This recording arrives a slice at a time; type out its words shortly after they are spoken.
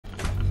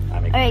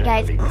Alright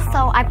guys,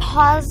 so I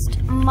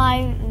paused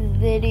my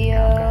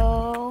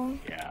video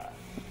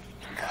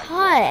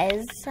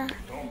because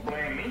Don't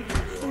blame me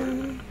for your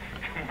order.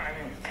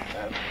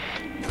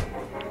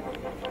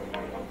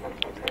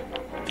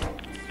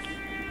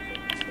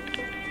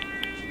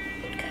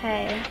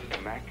 okay.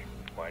 Mac,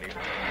 why do you...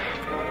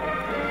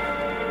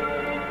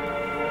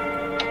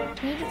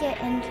 I need to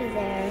get into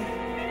there.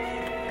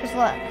 Because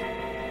look,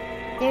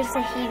 there's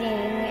the heating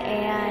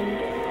and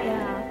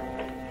yeah.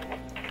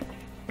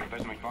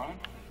 Professor McFarland?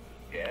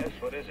 Yes,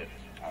 what is it?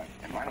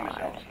 My name is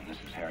Ellison. This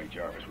is Harry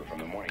Jarvis. We're from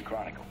the Morning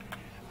Chronicle.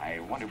 I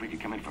wonder if we could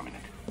come in for a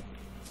minute.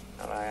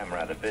 Well, I am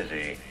rather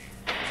busy.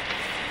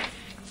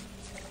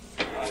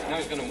 Now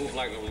he's going to move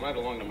like right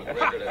along to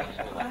McGregor.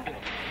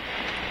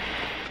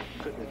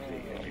 Good to see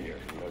you here.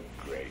 You look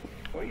great.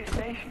 Where are you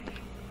stationed?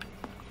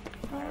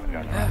 I haven't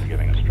gotten around to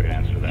giving a straight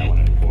answer to that one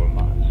in 4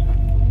 months.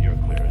 You're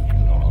clearance, you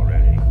know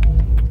already.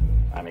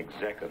 I'm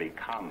exec of the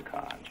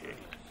ComCon, Chief.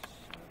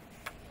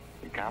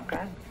 The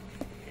ComCon?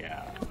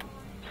 Yeah.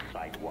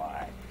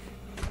 Site-wide.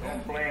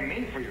 Don't blame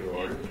me for your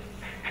order.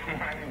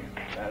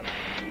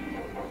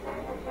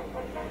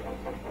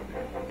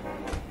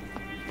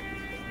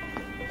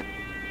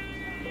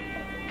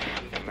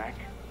 Mac,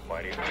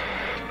 why do you...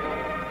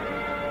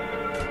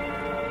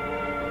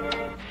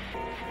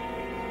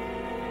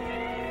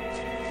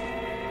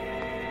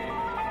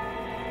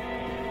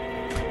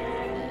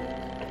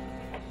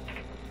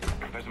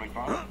 Professor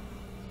McFarland?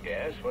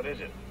 Yes, what is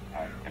it?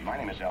 My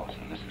name is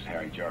Ellison. This is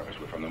Harry Jarvis.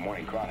 We're from the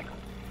Morning Chronicle.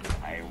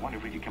 I wonder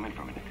if we could come in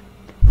for a minute.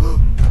 Well,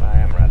 I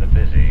am rather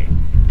busy.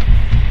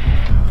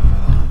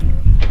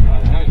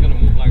 Now he's going to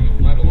move like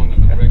right along to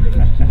McGregor.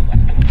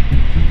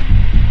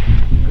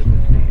 Good to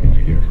see you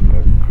here. You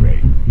look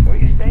great. Where are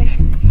you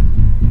stationed?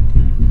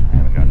 I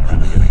haven't gotten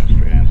around to giving a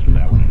straight answer to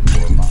that one in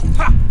 4 months.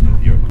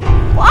 You're clear.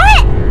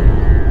 What?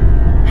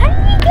 How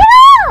did you get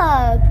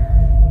up?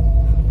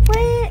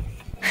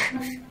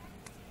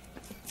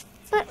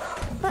 What?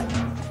 But,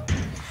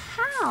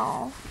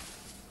 how?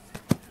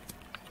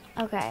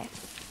 Okay.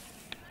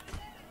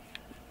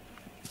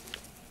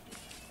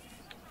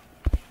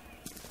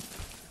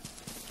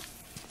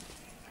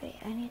 Wait,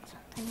 I need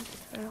something to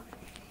throw.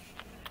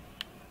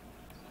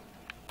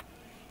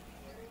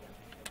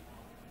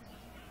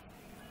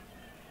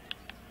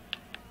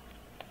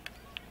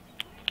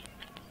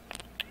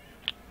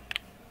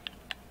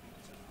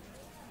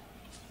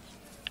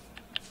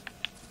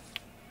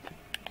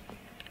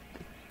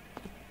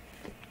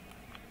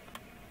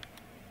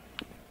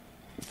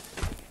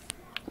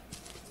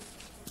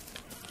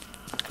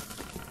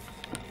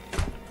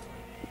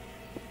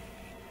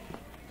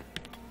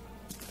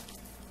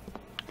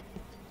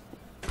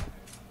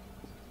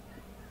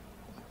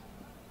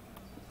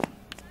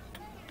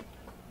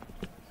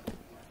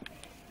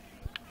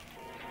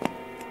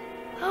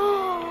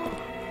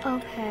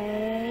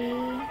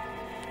 Okay.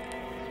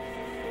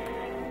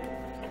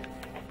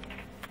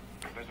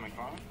 Professor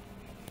McFarland?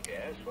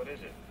 Yes, what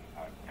is it?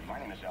 My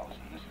name is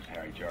Ellison. This is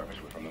Harry Jarvis.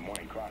 We're from the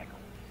Morning Chronicle.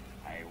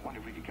 I wonder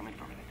if we could come in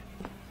for a minute.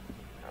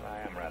 Well, I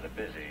am rather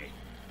busy.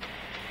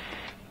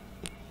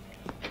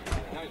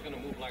 Now he's going to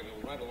move like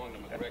right along to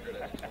McGregor.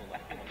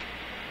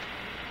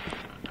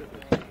 Good to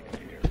see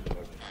you here. You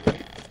look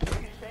great. Where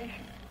are you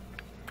stationed?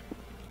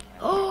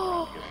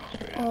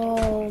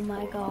 Oh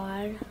my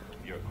god.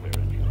 You're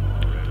clearance, you know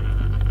already.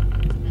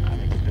 I'm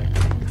exec of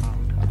the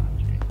ComCon,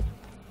 James.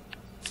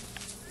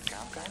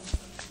 ComCon?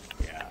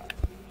 Yeah.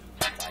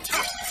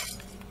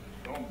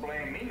 Don't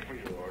blame me for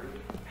your orders.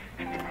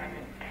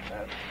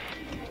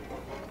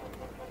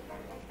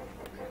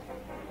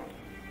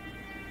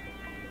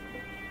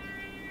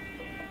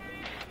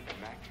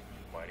 Mac,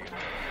 why do you...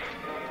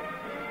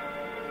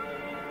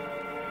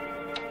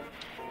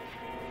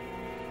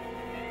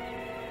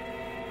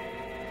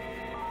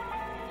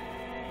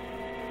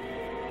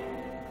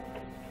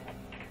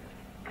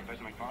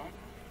 Professor McFarland?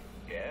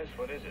 Yes,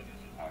 what is it?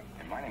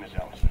 My name is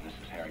Ellison. This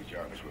is Harry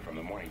Jarvis. We're from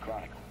the Morning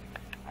Chronicle.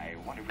 I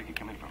wonder if we could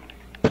come in for a minute.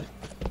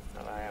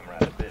 Well, I am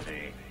rather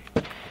busy.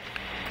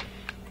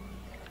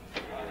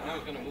 Now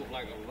he's going to move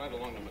like right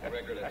along to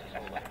McGregor.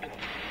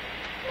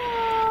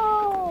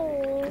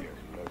 No. You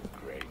look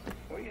great.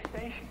 Where are you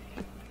stationed?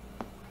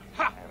 I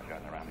haven't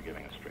gotten around to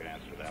giving a straight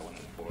answer to that one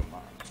in 4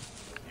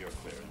 months. You're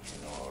clearance,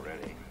 you know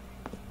already.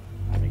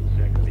 I'm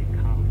exec of the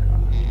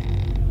ComCon.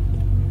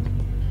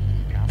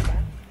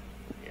 ComCon?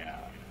 Yeah.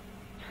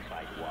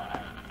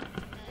 Site-wide.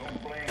 Don't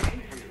blame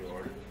me for your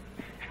orders.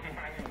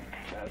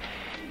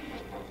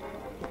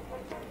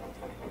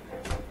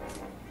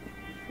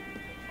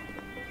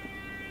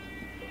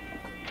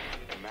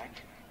 Mac,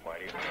 why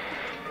do you...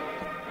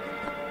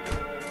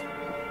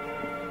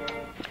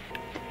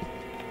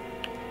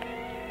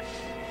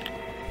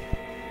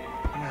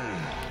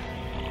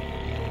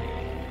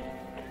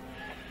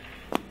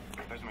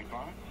 Professor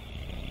McFarland?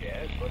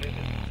 Yes, what is it?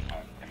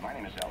 My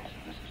name is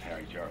Ellison. This is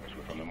Harry Jarvis.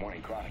 We're from the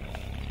Morning Chronicle.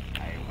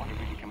 I wonder if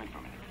we could come in for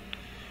a minute.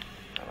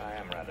 Well, I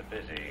am rather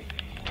busy.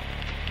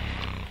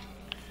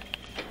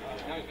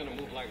 Now he's going to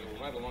move like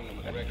right along to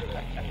McGregor.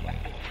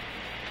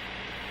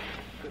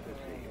 Good to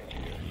see you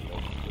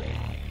here.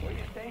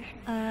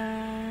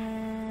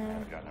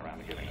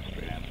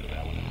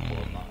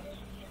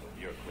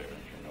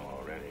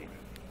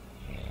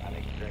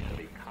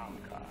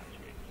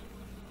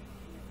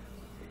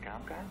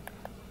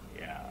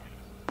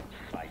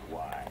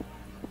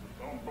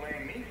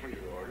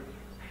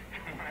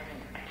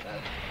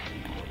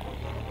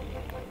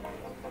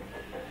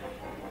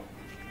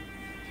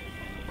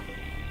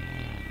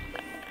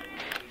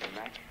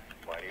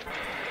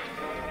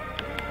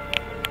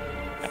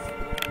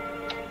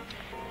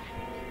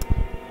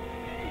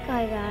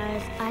 Sorry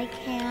guys, I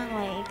can't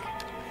like...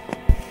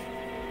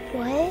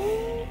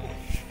 What?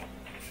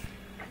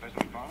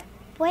 President Bond?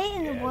 What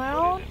in the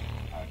world?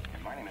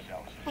 My name is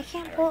Ellison. I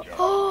can't pull...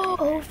 Oh,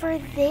 over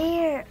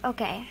there.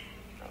 Okay.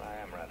 Well, I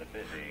am rather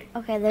busy.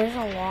 Okay, there's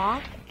a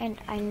lock, and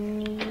I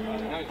need...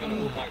 Now he's gonna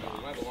move like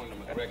right along the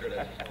McGregor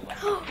edge.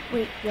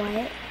 Wait,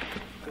 what?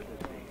 Good to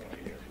see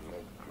you here. You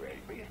look great.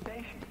 Where you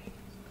stationed?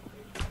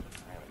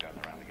 I haven't gotten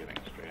around to giving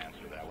a straight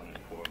answer to that one in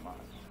 4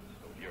 months.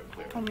 So you're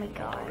clear. Oh my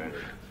God. Already.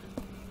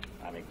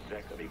 I'm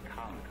executive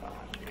ComCon.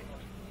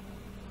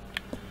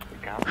 The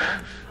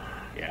ComCon?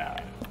 Yeah.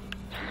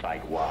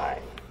 Like why?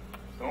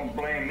 Don't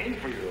blame me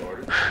for your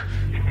orders.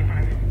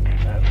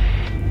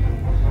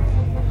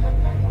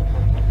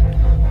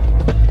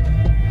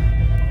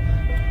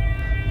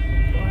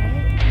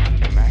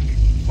 Mac,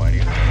 why do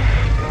you...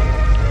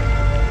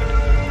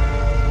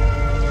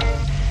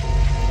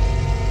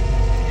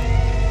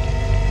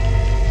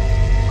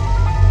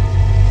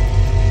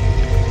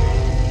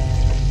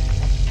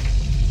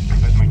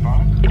 President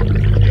McFarland?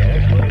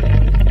 Yes, what is it?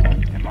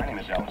 And my name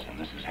is Ellison.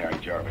 This is Harry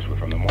Jarvis. We're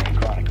from the Morning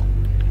Chronicle.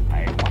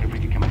 I wonder if we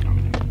could come in for a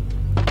minute.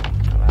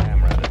 Well, I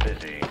am rather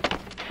busy.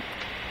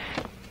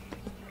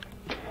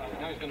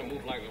 Now he's gonna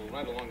move like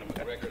right along the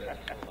McGregor edge.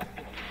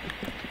 Good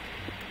to see you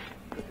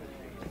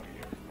here.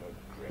 You look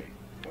great.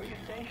 Where are you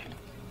stationed?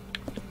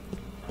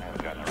 I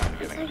haven't gotten around to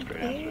giving a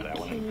straight answer to that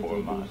one in 4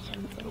 months.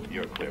 So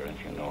you're clearance,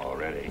 you know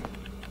already.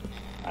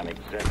 I'm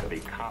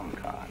executive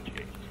ComCon,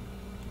 James.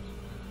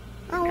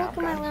 Oh, look at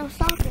my little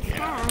soccer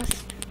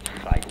cast.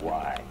 Like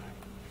why?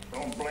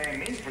 Don't blame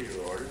me for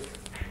your orders.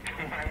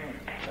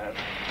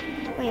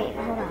 Wait,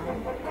 hold on.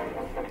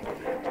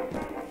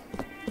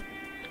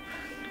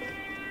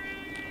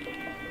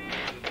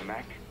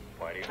 Mac,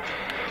 why do you...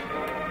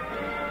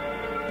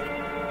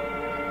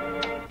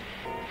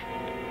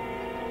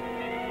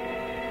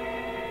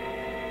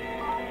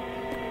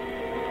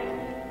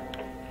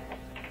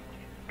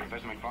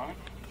 President McFarland?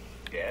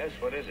 Yes,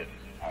 what is it?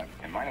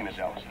 And my name is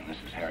Ellison. This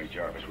is Harry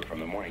Jarvis. We're from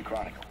the Morning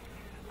Chronicle.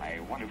 I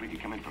wonder if we could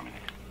come in for a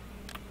minute.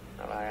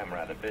 Well, I am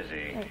rather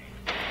busy.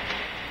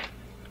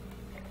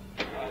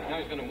 Now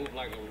he's gonna move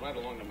like right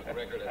along the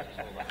McGregor edge.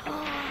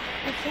 Oh,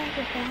 I can't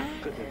get back.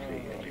 Good to see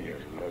you here.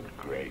 You look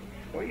great.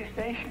 Where are you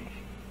stationed?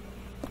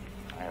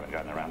 I haven't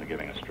gotten around to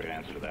giving a straight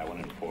answer to that one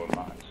in 4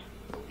 months.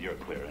 You're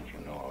clearance, you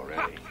know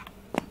already.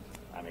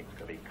 I'm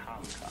executive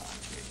ComCon.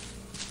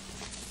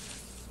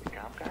 The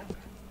ComCon?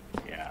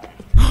 Yeah.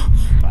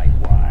 Like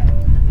why?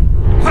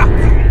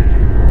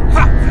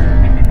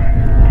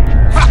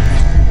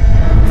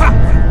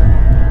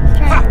 He's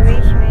trying to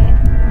reach me.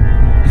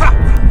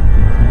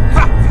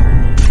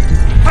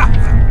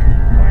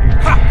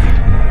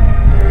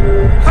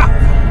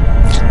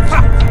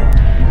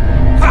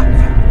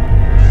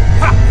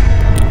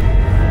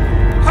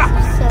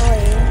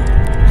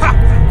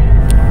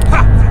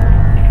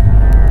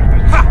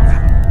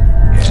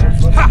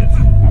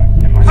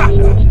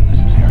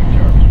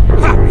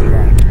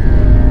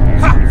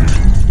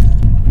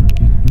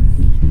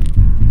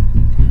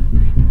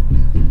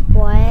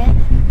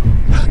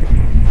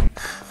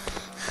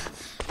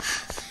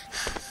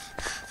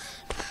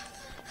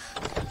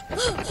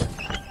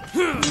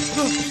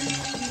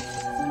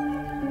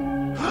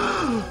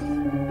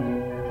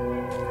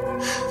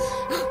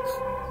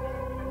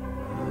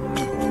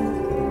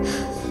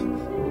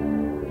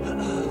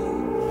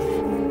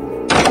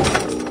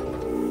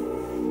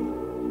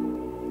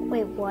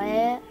 Wait,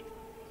 what?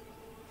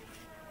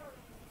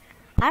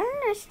 I don't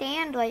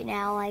understand right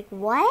now. Like,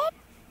 what?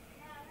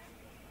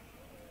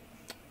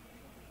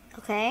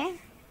 Okay.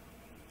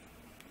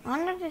 I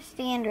don't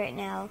understand right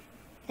now.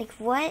 Like,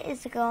 what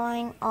is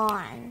going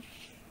on?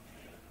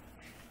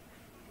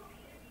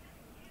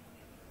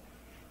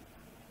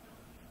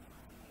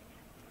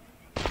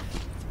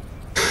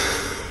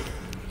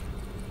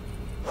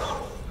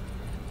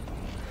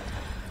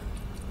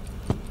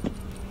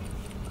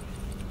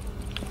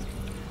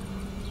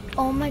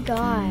 Oh my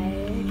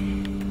god.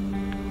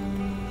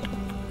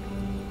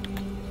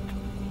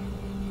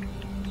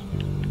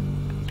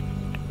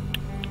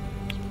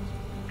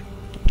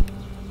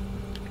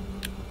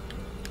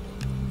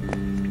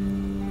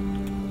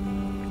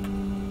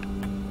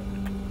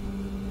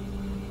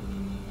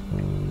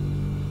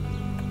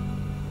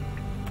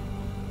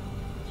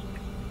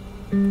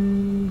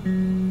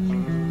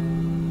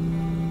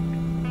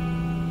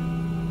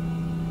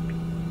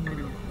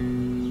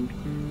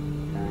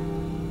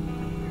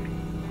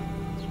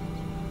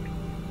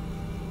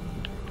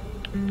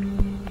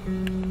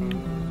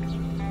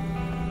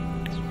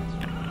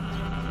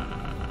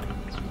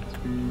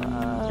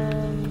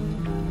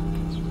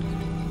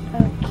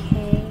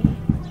 Okay.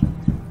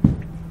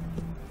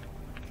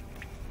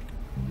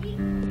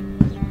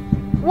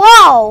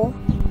 Whoa!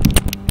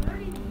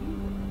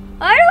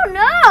 I don't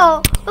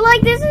know, but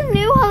like this is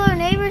new Hello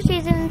Neighbor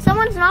season and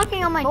someone's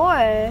knocking on my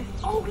door.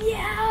 Oh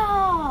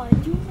yeah!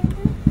 Did you say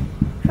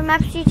that? From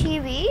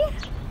FGTV?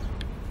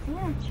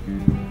 Yeah.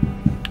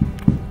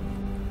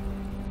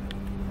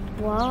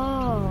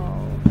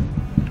 Whoa.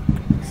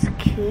 It's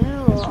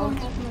cool. Someone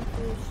has my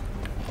face.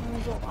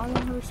 mobile. I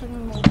don't have a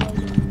second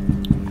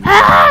mobile.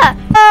 Ah!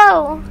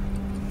 Oh!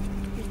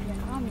 He's been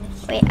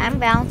honest. Wait, I'm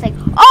bouncing.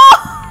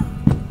 Oh!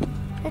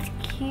 That's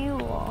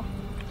cute.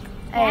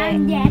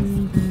 And that's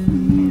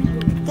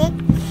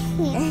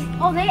Cute.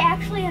 oh, they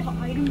actually have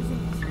items in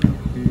this.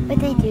 But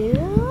they do?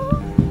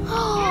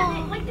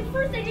 Yeah, like the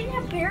first they didn't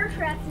have bear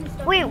traps and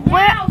stuff. Wait, Now-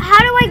 where? How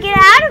do I get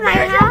out of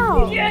my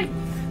house? Yeah.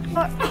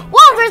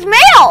 Whoa, there's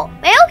mail!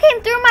 Mail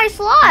came through my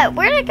slot.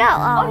 Where'd it go?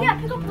 Oh yeah,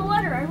 pick up the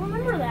letter. I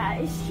remember that.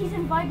 She's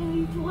inviting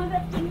you to live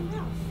at the new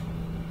house.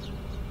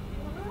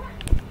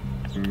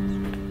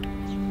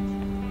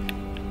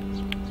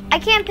 I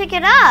can't pick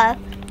it up.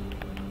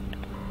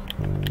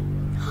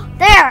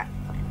 There.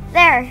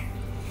 There.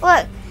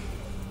 Look.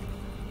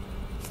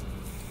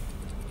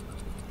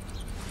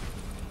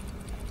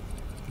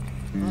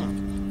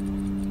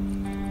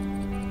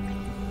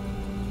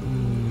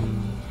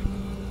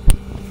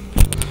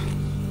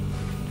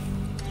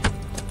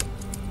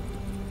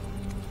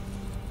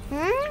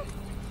 Hmm?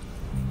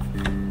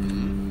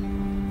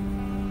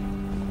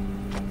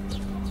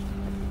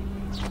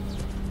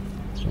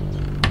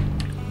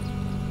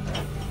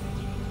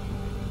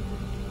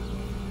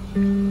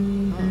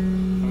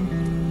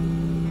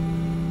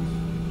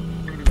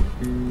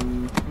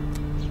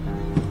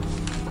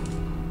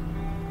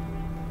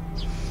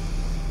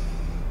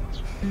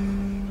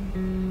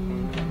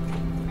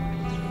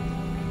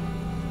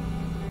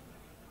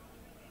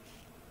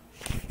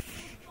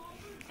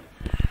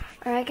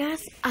 Alright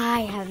guys,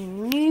 I have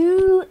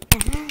no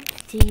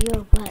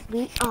idea what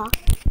we are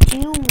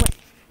doing.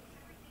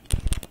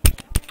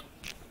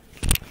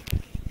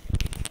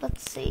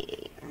 Let's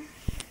see.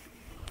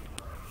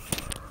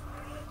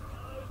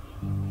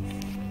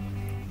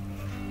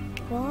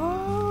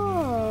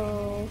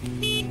 Whoa.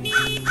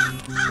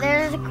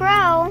 There's a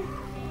crow.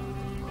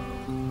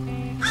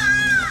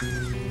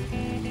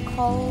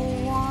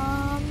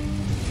 Column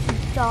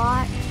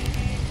dot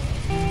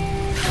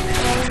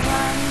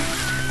Raven.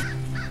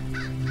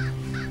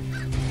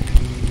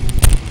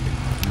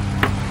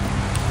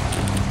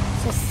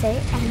 So say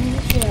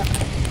Angel.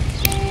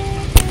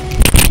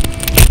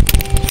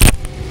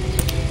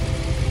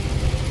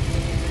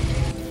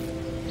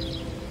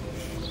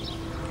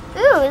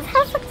 Ooh, this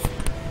house looks.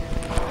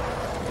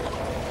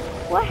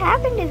 What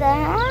happened to the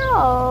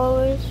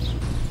house?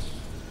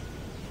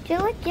 Did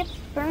it like get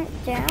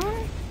burnt down?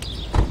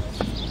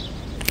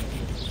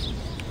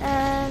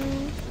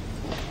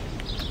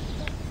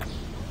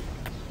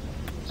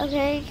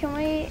 Okay, can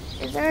we?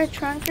 Is there a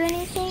trunk or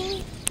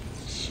anything?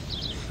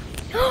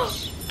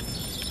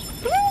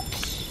 Blue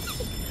key!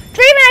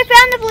 Draven, I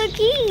found the blue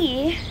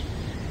key!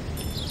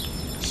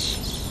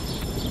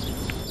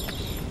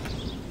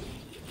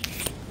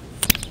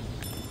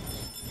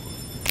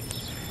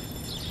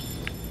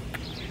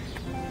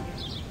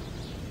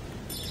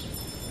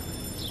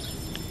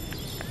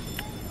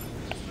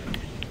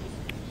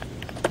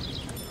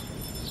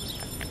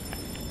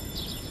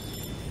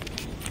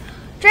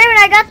 Draven,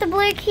 I got the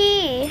blue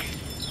key!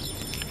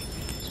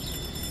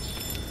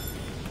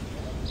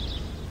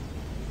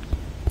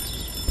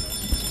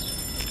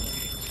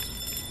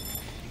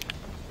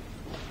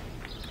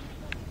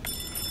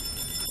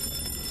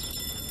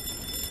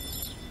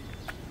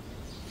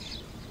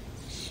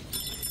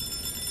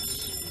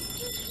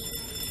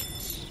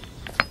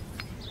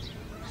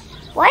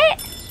 What?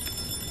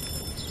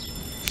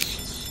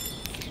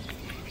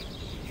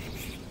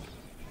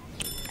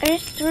 I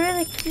just threw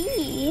the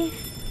key.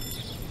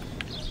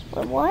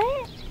 Wait,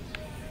 what?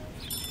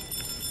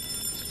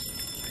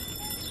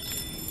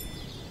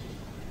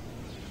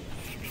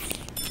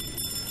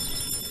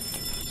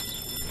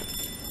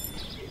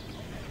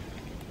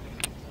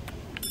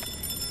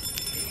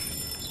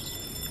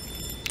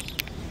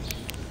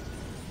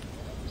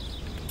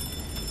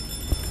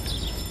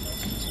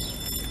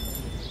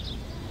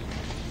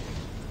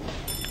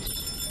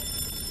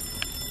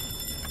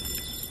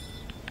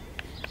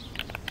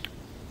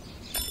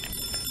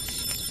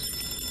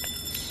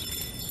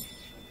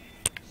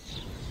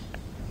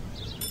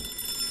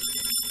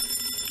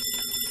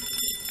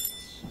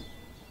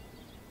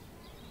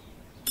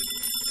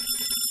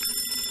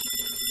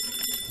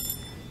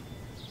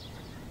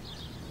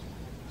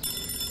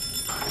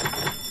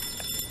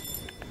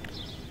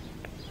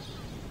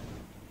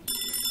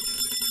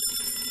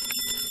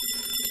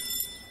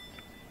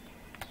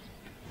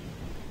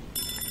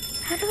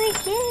 How do I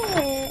get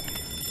it?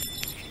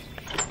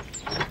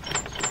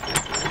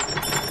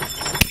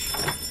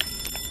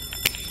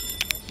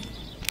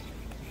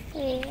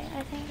 Wait,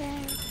 I think I...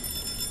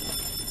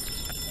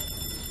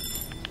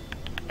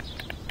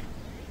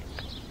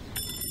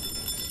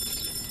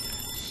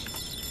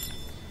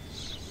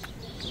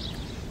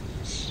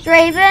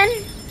 Draven?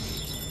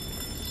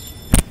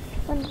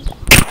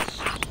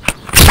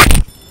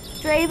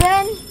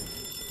 Draven?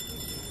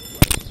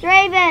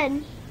 Draven!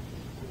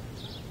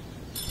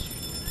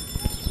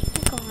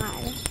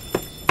 God.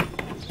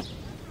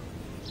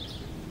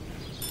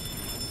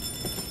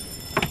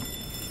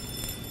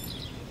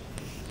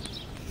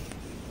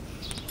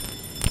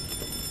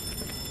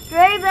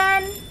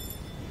 Draven!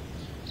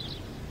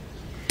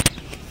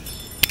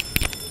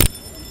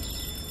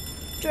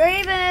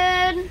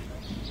 Draven!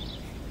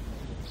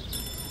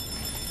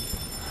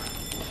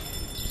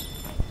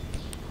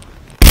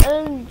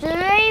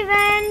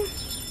 Draven!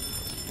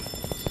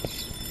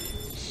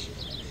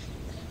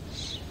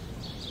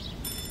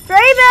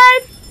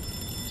 Draven!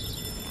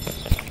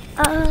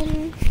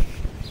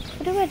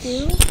 What do I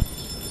do?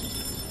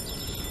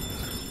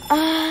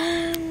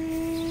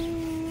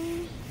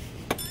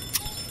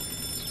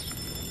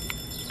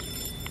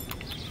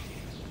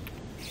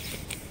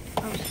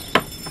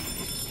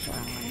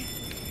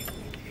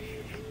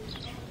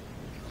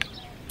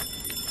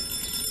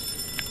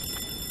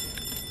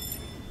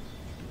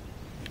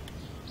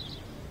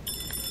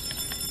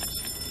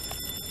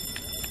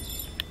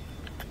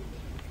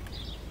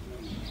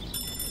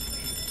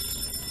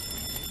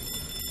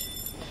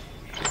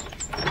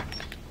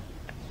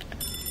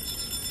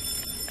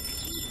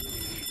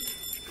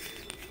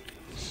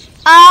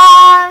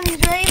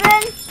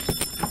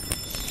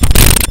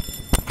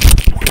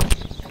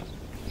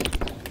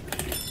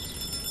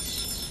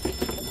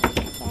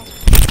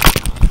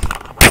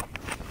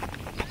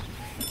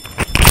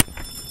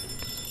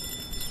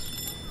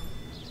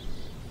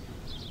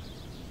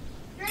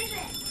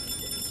 Draven?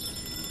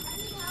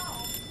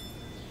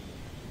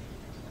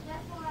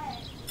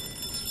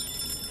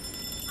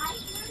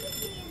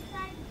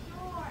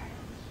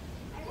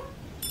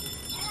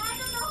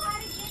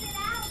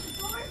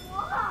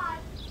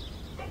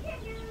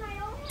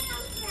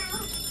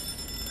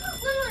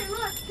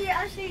 Here,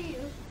 I'll show you.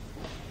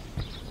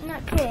 I'm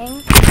not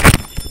kidding.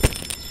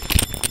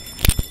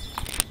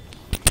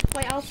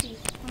 Wait, I'll see.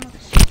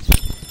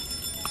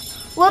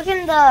 Look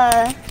in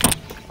the...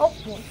 Oh,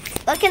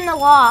 Look in the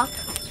lock.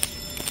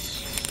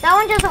 That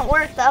one doesn't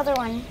work, the other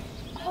one.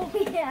 oh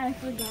yeah, I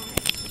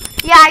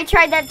forgot. Yeah, I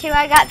tried that too.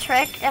 I got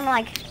tricked. I'm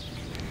like...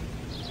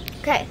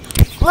 Okay.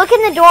 Look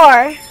in the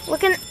door.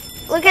 Look in...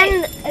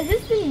 Is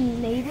this the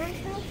neighbor's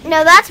house?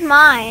 No, that's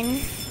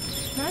mine.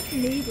 Not the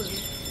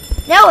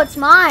neighbor's. No, it's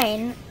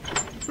mine.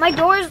 My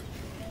door's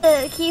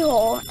the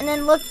keyhole. And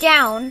then look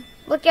down.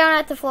 Look down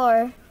at the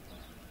floor.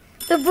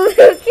 The blue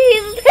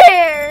key's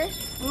there.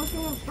 Unless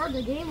you want to start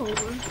the game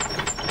over.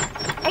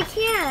 I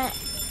can't.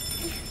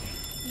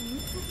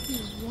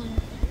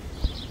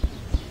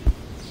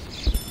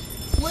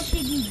 What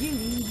did you do?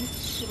 You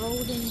just throw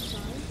it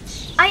inside?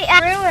 I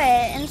threw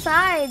it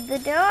inside the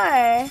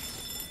door.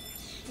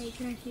 Hey,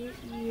 can I see it?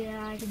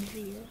 Yeah, I can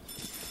see it.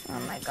 Oh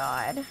my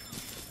god.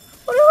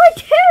 What do I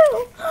do?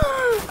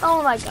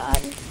 Oh my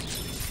god.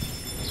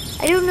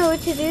 I don't know what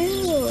to do.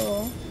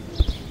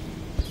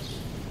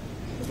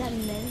 Is that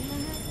men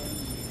that happened?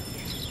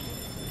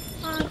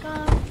 Oh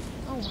god.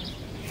 Oh my.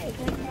 Hey,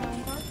 can I get my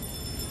own car?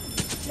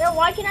 No,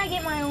 why can't I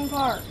get my own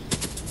car?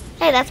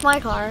 Hey, that's my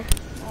car.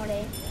 Oh,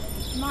 they.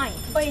 Mine.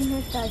 Wait, and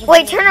this guy's a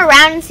Wait, boy. turn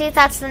around and see if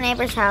that's the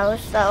neighbor's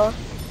house, though.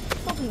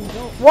 Fucking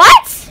dope.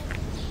 What?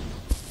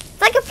 It's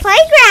like a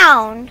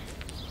playground.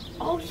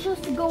 Oh, it's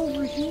supposed to go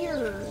over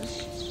here.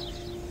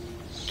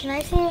 Can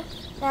I see it?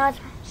 No, it's...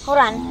 Hold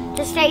on.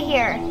 Just stay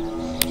here.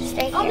 Just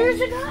stay here. Oh,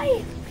 there's a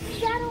guy.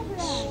 Shadow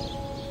guy.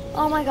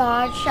 Oh my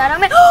god, Shadow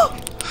Man.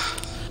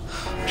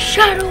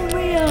 Shadow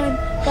Man!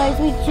 Guys,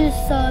 we just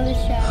saw the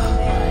Shadow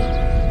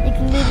Man. Like,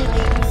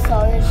 literally, we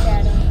saw the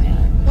Shadow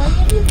Man. Why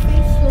did your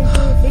face like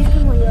your face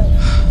come like that?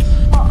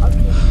 Oh,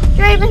 okay.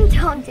 Draven,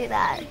 don't do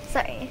that.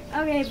 Sorry.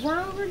 Okay,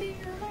 run over to your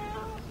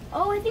house.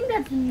 Oh, I think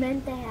that's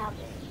meant to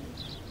happen.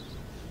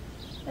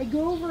 Like,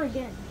 go over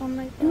again. Oh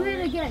my god. Do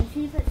it again.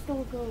 See if it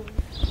still goes.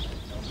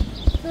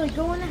 So, like,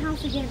 go in the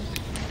house again.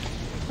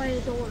 By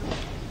the door.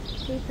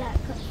 See if that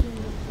cutscene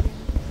goes again.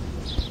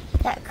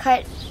 That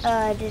cut,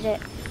 did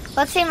it.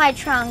 Let's see my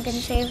trunk and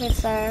see if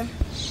it's there.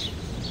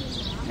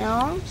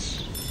 No?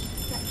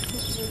 That cut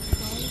goes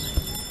fine.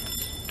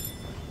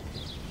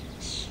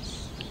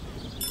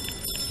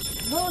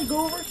 Well,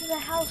 go over to the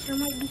house. There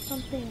might be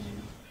something.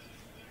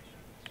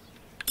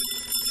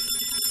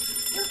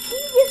 Your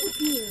key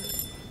disappeared.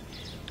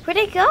 Where'd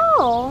it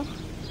go?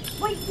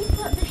 Wait,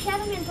 the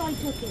Shadow Man probably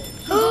took it.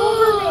 So go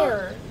over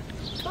there.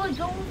 So, like,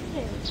 go over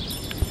there.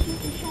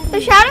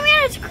 The Shadow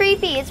Man is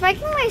creepy. It's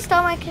making my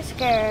stomach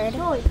scared.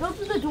 No, wait, go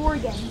to the door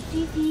again.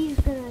 See if he's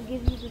gonna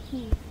give you the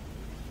key.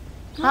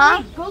 No,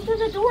 Huh? wait, go to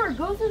the door.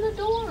 Go to the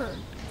door.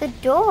 The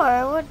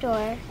door? What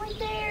door? Right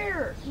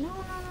there. No.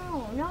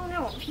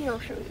 Here, I'll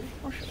show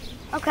you.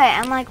 Okay,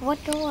 I'm like,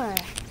 what door?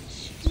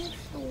 This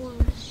door.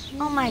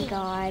 Oh my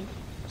god.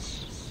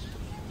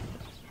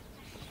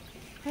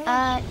 Hey.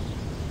 Uh,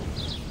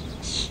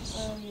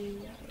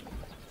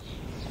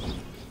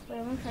 Wait,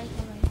 I'm gonna try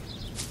something.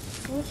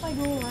 What if I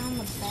go around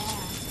the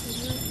back?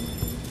 Is there anything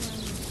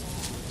around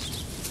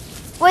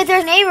the back? wait,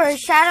 there's neighbors.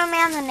 Shadow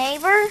Man the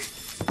neighbor?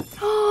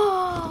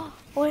 Oh,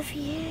 what if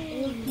he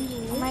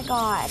is? Oh my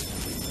god.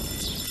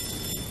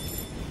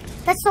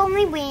 That's the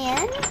only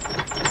win?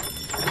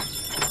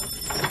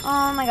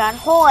 Oh my god,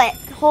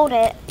 hold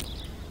it.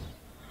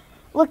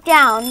 Look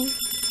down.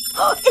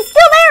 It's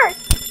still there!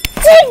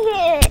 Dang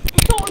it!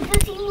 So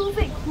does he move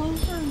it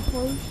closer and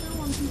closer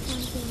once he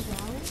finds things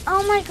out?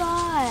 Oh my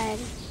god.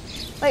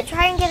 Wait,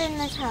 try and get in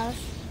this house.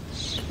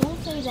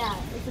 Don't say that.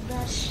 It's a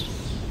bad.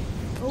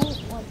 Oh,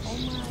 what? Oh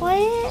my.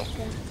 What?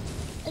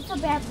 It's a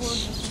bad word.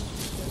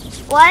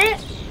 What?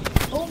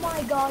 Oh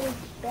my god, it's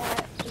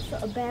bad. It's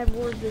a bad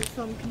word with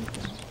some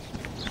people.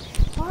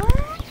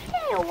 What?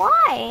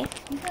 Why?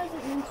 Because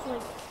it means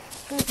like,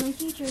 because my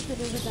teacher said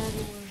it was a bad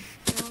word,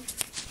 you know?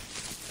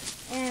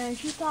 And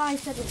she thought I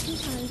said it 2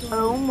 times.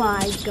 Oh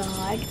my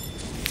god.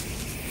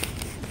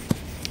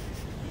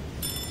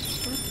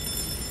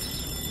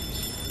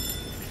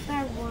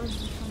 Bad words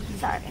with some people.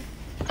 Sorry.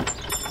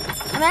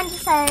 I meant to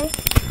say,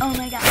 oh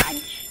my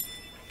gosh.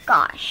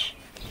 Gosh.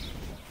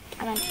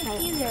 I meant to say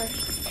that. Either.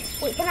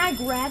 Wait, can I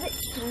grab it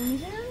through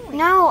there? Like,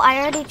 No, I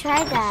already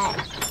tried that.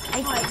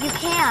 You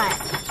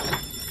can't.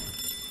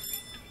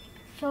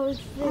 so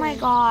it's Oh my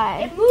this.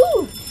 god. It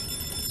moved!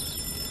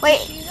 Wait.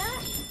 See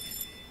that?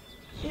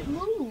 It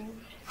moved.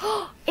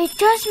 It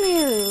does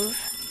move.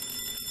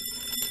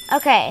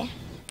 Okay.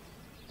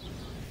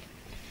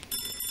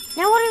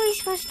 Now what are we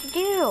supposed to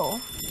do?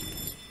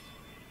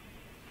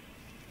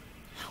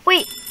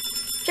 Wait,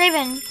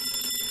 Draven.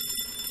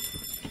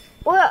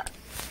 What?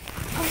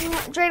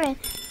 Draven,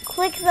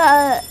 click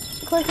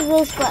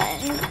this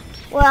button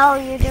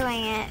while you're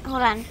doing it.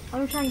 Hold on.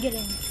 I'm trying to get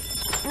in.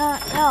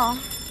 No.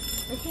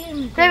 I see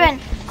him. Draven,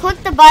 click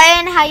the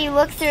button how you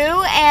look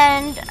through,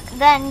 and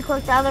then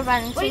click the other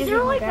button. Wait, is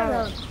there like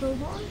a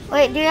crowbar?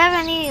 Wait, do you have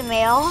any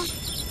mail?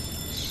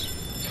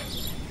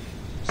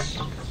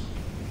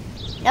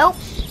 Nope,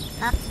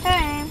 not the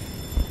time.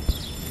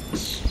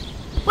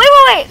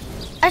 Wait!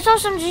 I saw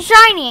something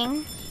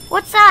shining.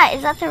 What's that?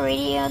 Is that the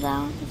radio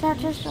though? Is that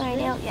just the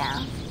radio?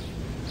 Yeah.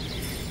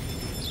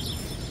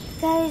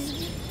 Guys,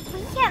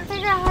 we can't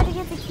figure out how to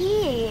get the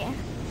key.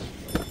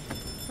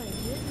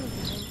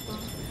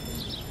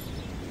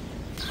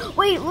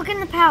 Wait, look in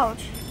the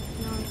pouch.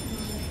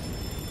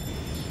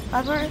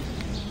 Lever.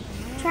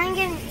 Try and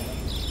get.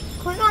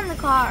 Click on the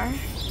car.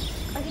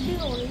 I can do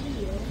the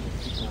radio.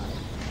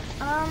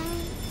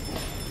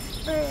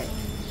 But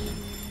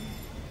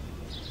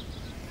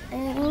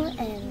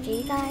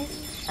OMG, guys.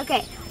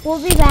 Okay,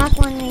 we'll be back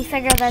when we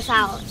figure this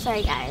out.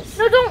 Sorry, guys.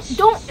 No,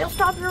 don't. It'll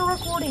stop your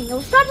recording.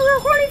 It'll stop your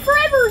recording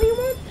forever. You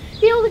won't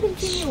be able to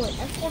continue it.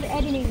 That's called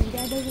editing.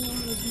 Dad doesn't know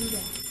how to do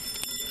that.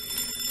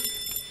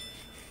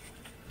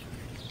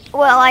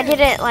 Well, I did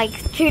it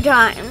like 2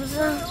 times.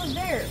 It was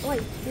there.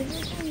 Like, is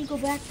this when you go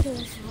back to the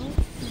house?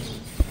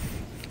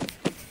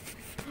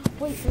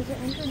 Wait, there's an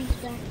entrance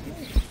back here.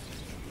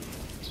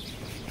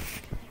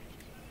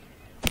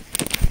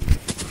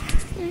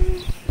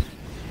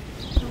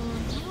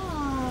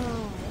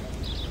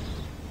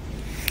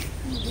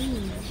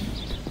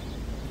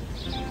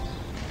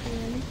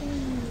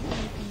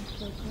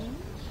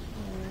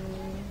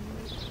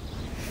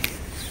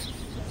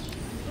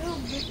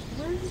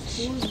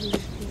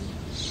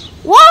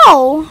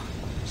 Whoa!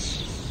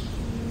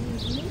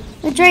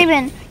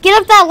 Draven,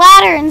 get up that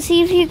ladder and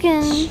see if you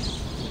can.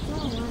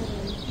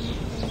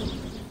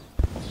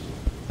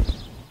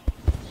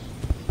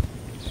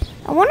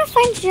 I want to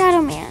find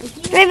Shadow Man.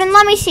 Draven,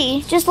 let me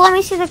see. Just let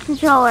me see the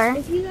controller.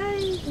 If you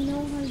guys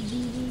know how to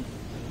do this,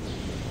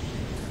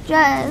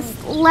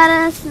 Just let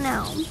us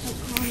know.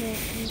 comment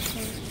and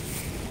stuff.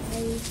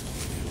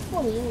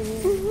 Whoa.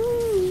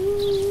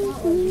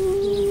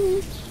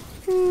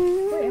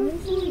 Wait, I'm in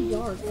the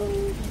yard.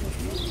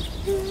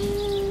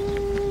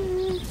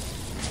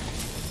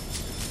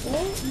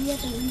 Well, you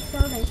have to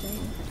restart, I think.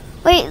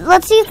 Wait,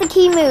 let's see if the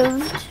key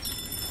moved.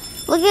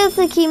 Look at if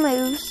the key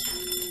moves.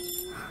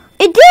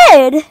 It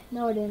did!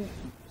 No, it didn't.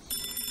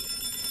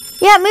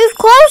 Yeah, it moved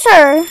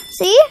closer.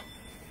 See?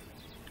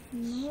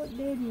 No, it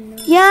didn't.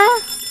 Yeah.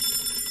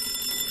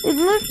 It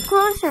moved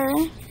closer.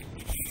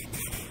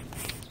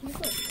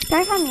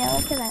 Every time you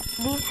look at that,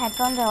 these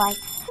headphones are like,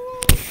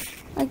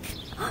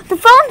 the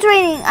phone's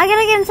ringing. I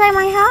gotta get inside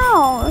my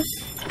house.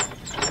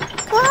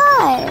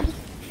 God.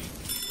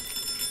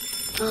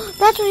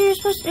 That's what you're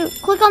supposed to do.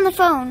 Click on the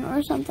phone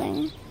or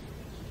something.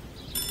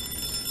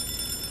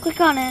 Click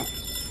on it.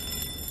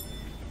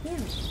 Yeah.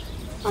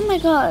 Oh my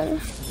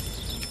god.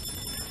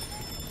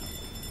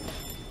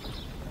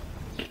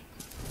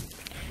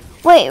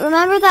 Wait,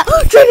 remember that?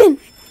 Oh, Draven!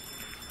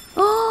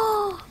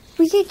 Oh,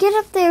 we could get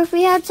up there if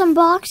we had some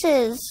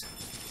boxes.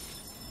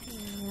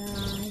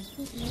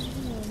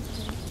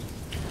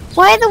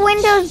 Why are the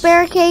windows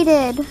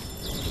barricaded?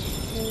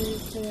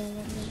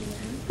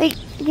 Wait,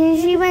 can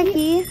you see my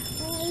key?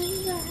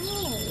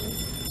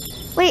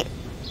 Wait,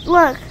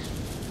 look.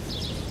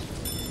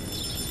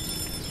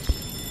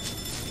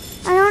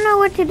 I don't know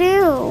what to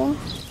do.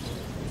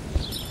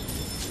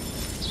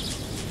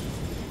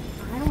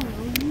 I don't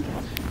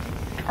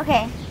know.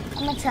 Okay,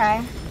 I'm gonna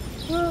try.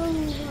 See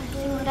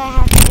what I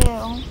have to do.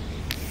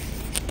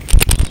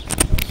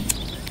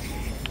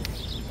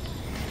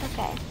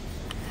 Okay.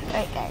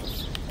 Alright,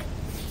 guys.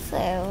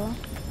 So,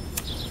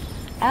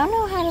 I don't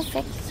know how to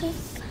fix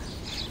this,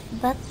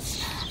 but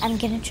I'm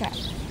gonna try.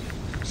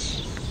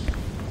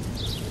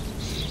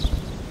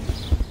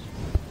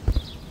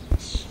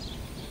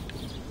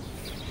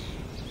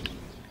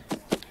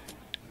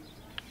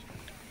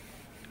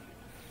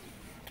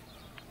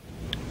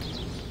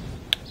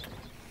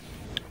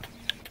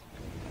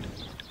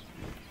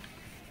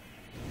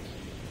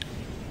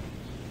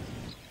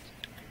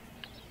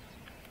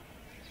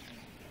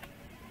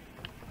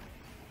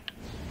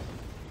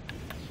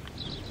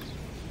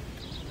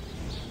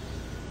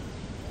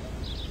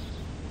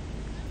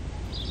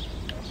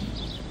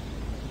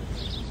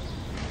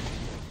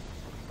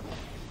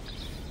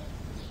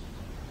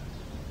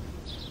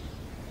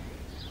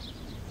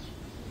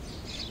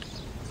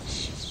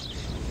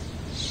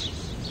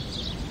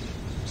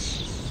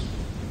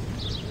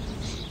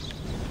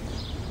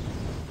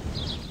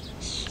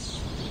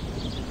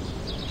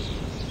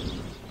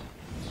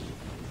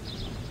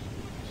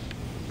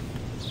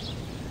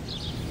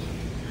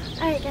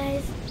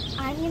 Alright guys,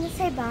 I'm gonna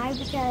say bye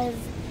because,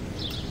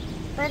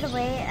 by the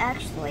way,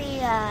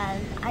 actually,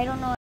 I don't know